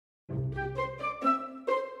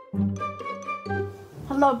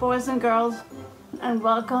Hello boys and girls, and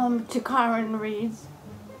welcome to Carin Reads.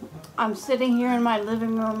 I'm sitting here in my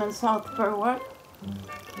living room in South Berwick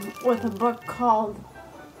with a book called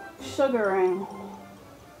Sugaring.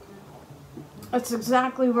 It's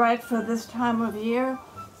exactly right for this time of year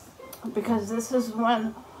because this is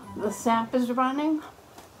when the sap is running.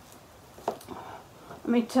 Let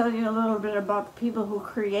me tell you a little bit about the people who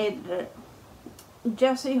created it.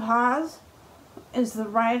 Jessie Haas is the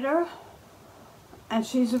writer, and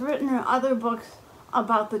she's written other books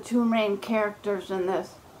about the two main characters in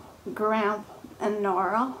this, Gramp and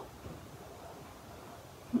Nora.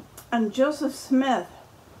 And Joseph Smith,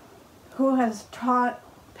 who has taught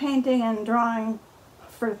painting and drawing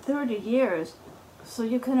for 30 years, so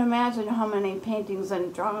you can imagine how many paintings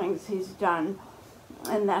and drawings he's done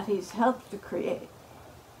and that he's helped to create.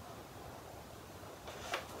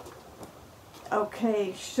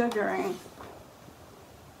 Okay, sugaring.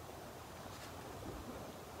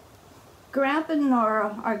 Gramp and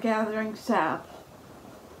Nora are gathering sap.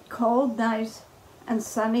 Cold nights and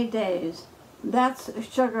sunny days. That's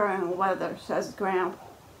sugaring weather, says Gramp.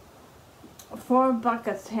 4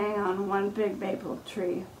 buckets hang on one big maple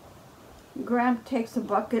tree. Gramp takes a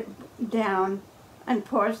bucket down and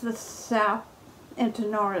pours the sap into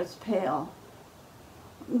Nora's pail.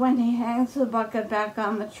 When he hangs the bucket back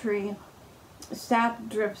on the tree, sap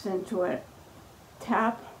drips into it.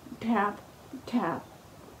 Tap, tap, tap.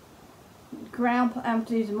 Gramp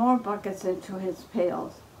empties more buckets into his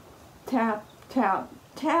pails. Tap, tap,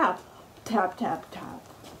 tap, tap, tap, tap.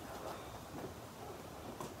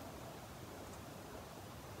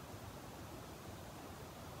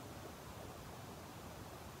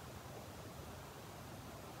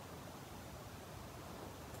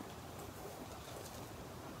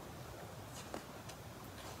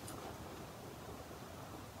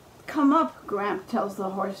 Come up, Gramp tells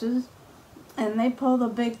the horses, and they pull the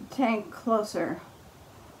big tank closer.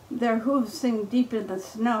 Their hooves sink deep in the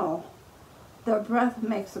snow. Their breath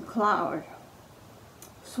makes a cloud.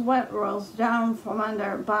 Sweat rolls down from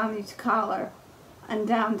under Bonnie's collar and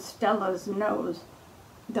down Stella's nose.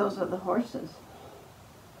 Those are the horses.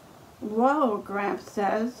 Whoa, Gramp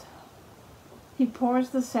says. He pours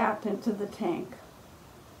the sap into the tank.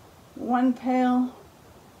 1 pail,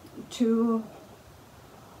 2.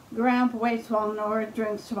 Gramp waits while Nora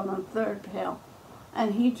drinks from the 3rd pail,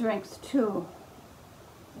 and he drinks too.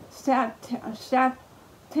 Sap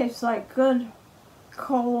tastes like good,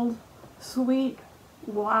 cold, sweet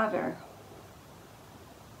water.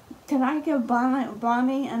 Can I give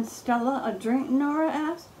Bonnie and Stella a drink, Nora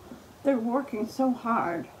asked? They're working so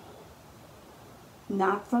hard.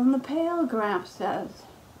 Not from the pail, Gramp says.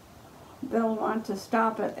 They'll want to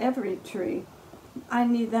stop at every tree. I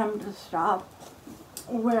need them to stop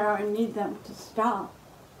where I need them to stop.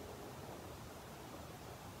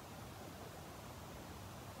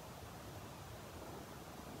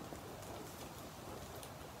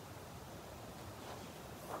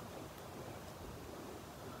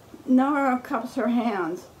 Nora cups her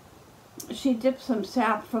hands. She dips some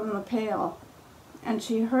sap from the pail, and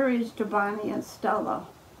she hurries to Bonnie and Stella.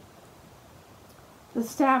 The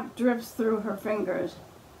sap drips through her fingers.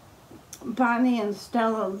 Bonnie and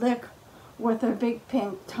Stella lick with their big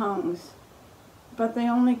pink tongues, but they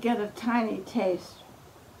only get a tiny taste.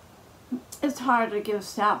 It's hard to give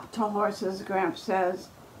sap to horses, Gramp says.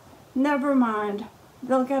 Never mind,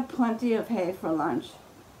 they'll get plenty of hay for lunch.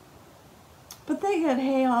 But they get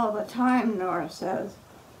hay all the time, Nora says.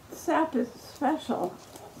 Sap is special.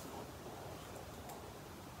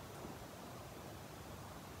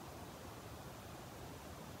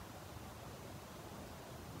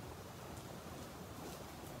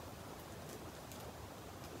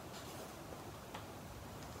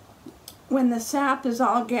 When the sap is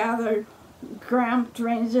all gathered, Gramp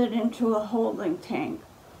drains it into a holding tank.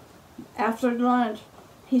 After lunch,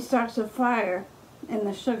 he starts a fire in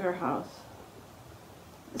the sugar house.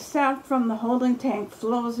 Sap from the holding tank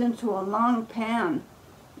flows into a long pan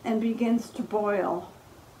and begins to boil.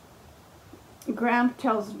 Gramp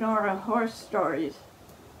tells Nora horse stories.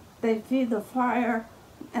 They feed the fire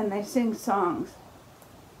and they sing songs.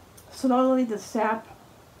 Slowly the sap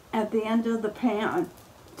at the end of the pan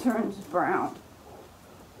turns brown.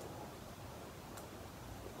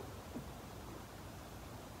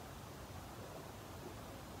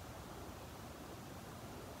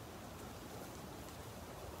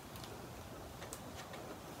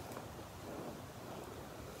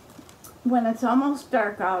 When it's almost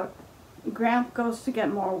dark out, Gramp goes to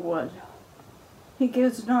get more wood. He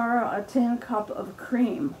gives Nora a tin cup of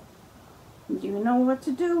cream. You know what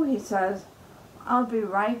to do, he says. I'll be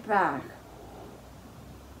right back.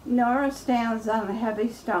 Nora stands on a heavy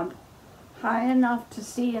stump, high enough to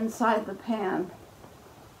see inside the pan.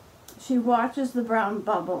 She watches the brown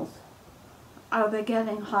bubbles. Are they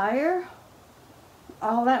getting higher?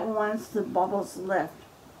 All at once the bubbles lift.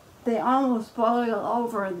 They almost boil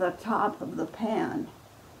over the top of the pan.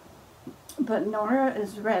 But Nora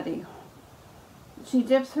is ready. She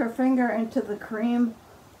dips her finger into the cream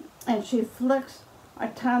and she flicks a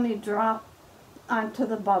tiny drop onto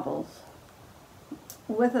the bubbles.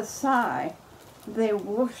 With a sigh, they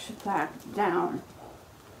whoosh back down.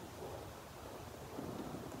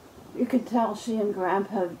 You can tell she and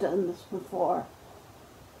Grandpa have done this before.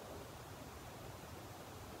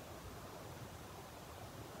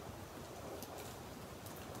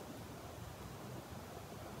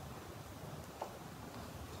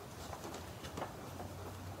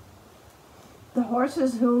 The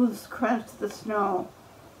horses' hooves crunch the snow.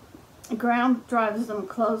 Graham drives them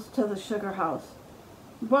close to the sugar house.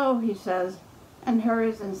 "Whoa," he says, and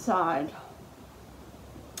hurries inside.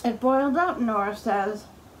 "It boiled up," Nora says.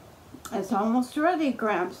 "It's almost ready,"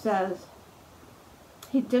 Graham says.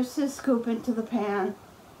 He dips his scoop into the pan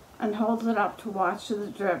and holds it up to watch the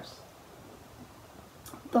drips.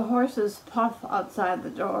 The horses puff outside the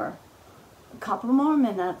door. A couple more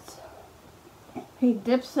minutes. He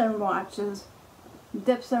dips and watches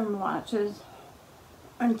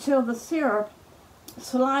until the syrup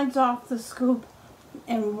slides off the scoop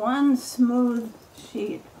in one smooth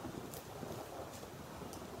sheet.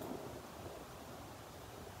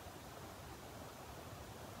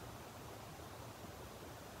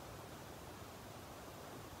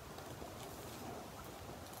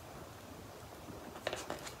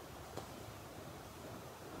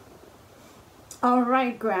 "All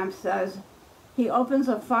right," Graham says. He opens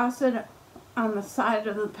a faucet on the side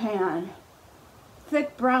of the pan.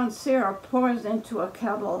 Thick brown syrup pours into a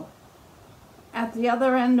kettle. At the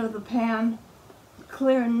other end of the pan,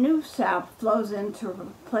 clear new sap flows in to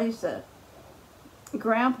replace it.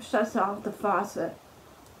 Graham shuts off the faucet.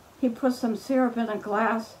 He puts some syrup in a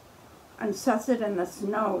glass and sets it in the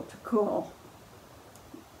snow to cool.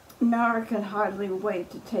 Nora can hardly wait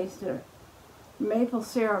to taste it. Maple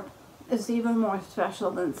syrup is even more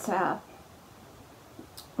special than sap.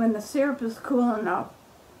 When the syrup is cool enough,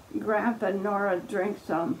 Grandpa and Nora drink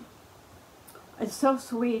some. It's so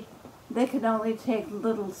sweet, they can only take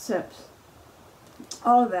little sips.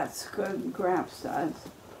 "Oh, that's good," Gramps says.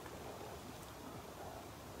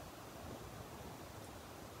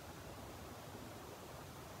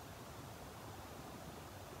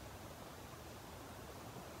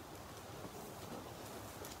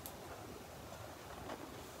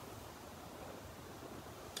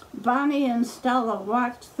 Bonnie and Stella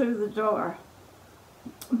walked through the door.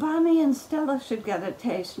 "Bonnie and Stella should get a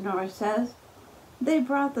taste," Nora says. "They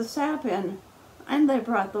brought the sap in, and they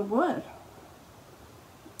brought the wood."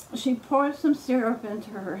 She pours some syrup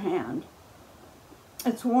into her hand.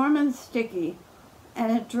 It's warm and sticky,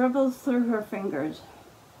 and it dribbles through her fingers.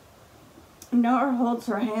 Nora holds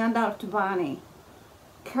her hand out to Bonnie.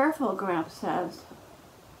 "Careful," Gramps says.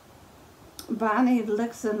 Bonnie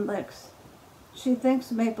licks and licks. She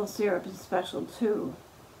thinks maple syrup is special too.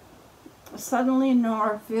 Suddenly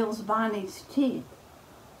Nora feels Bonnie's teeth.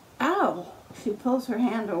 "Ow!" She pulls her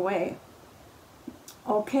hand away.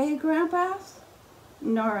 "Okay," Gramp asks.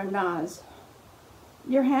 Nora nods.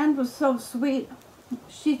 "Your hand was so sweet,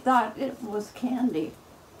 she thought it was candy."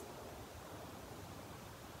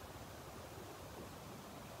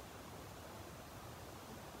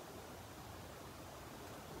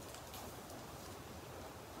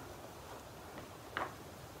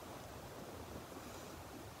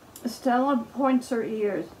 Stella points her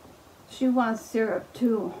ears. She wants syrup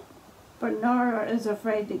too, but Nora is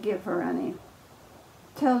afraid to give her any.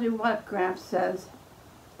 "Tell you what," Gramps says.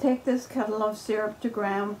 "Take this kettle of syrup to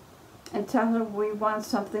Graham and tell her we want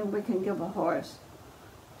something we can give a horse.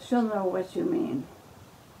 She'll know what you mean."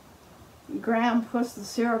 Graham puts the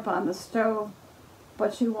syrup on the stove,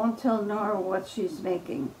 but she won't tell Nora what she's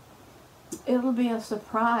making. "It'll be a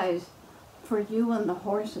surprise for you and the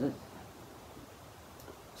horses."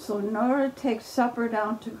 So Nora takes supper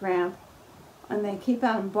down to Graham, and they keep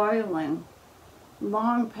on boiling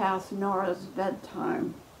long past Nora's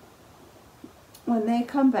bedtime. When they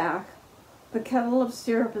come back, the kettle of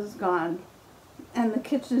syrup is gone, and the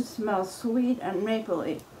kitchen smells sweet and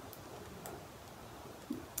mapley.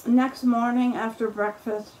 Next morning after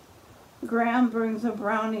breakfast, Graham brings a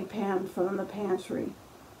brownie pan from the pantry.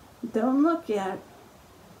 "Don't look yet."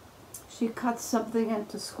 She cuts something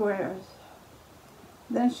into squares.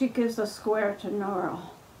 Then she gives a square to Nora.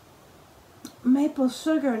 "Maple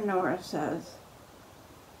sugar," Nora says.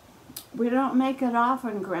 We don't make it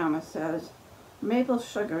often, Grandma says. Maple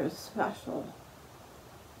sugar is special.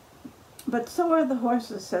 But so are the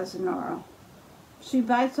horses, says Nora. She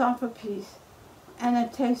bites off a piece, and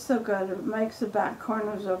it tastes so good it makes the back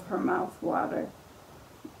corners of her mouth water.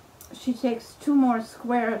 She takes 2 more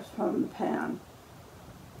squares from the pan.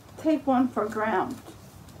 Take one for Gram,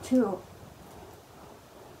 too.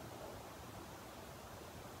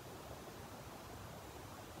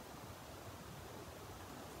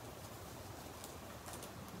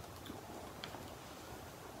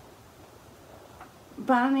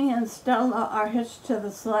 Bonnie and Stella are hitched to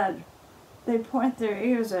the sled. They point their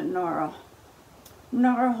ears at Nora.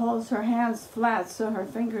 Nora holds her hands flat so her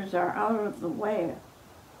fingers are out of the way.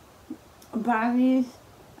 Bonnie's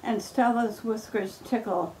and Stella's whiskers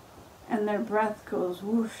tickle, and their breath goes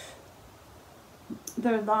whoosh.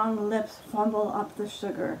 Their long lips fumble up the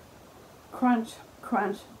sugar. Crunch,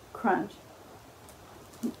 crunch, crunch.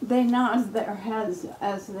 They nod their heads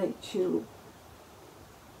as they chew.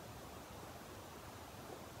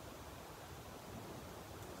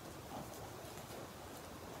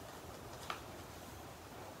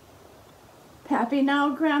 Happy now,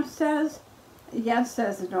 Gramps says. Yes,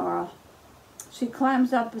 says Nora. She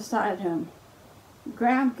climbs up beside him.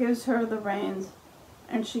 Gramp gives her the reins,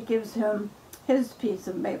 and she gives him his piece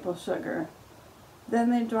of maple sugar.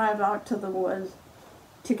 Then they drive out to the woods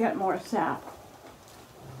to get more sap.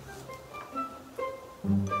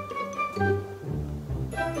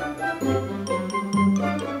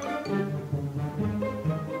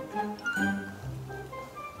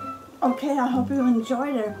 Okay, I hope you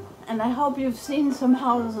enjoyed it, and I hope you've seen some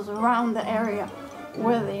houses around the area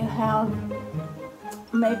where they have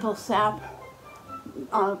maple sap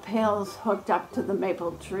on pails hooked up to the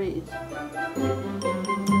maple trees.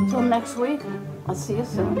 Until next week, I'll see you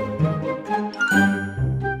soon.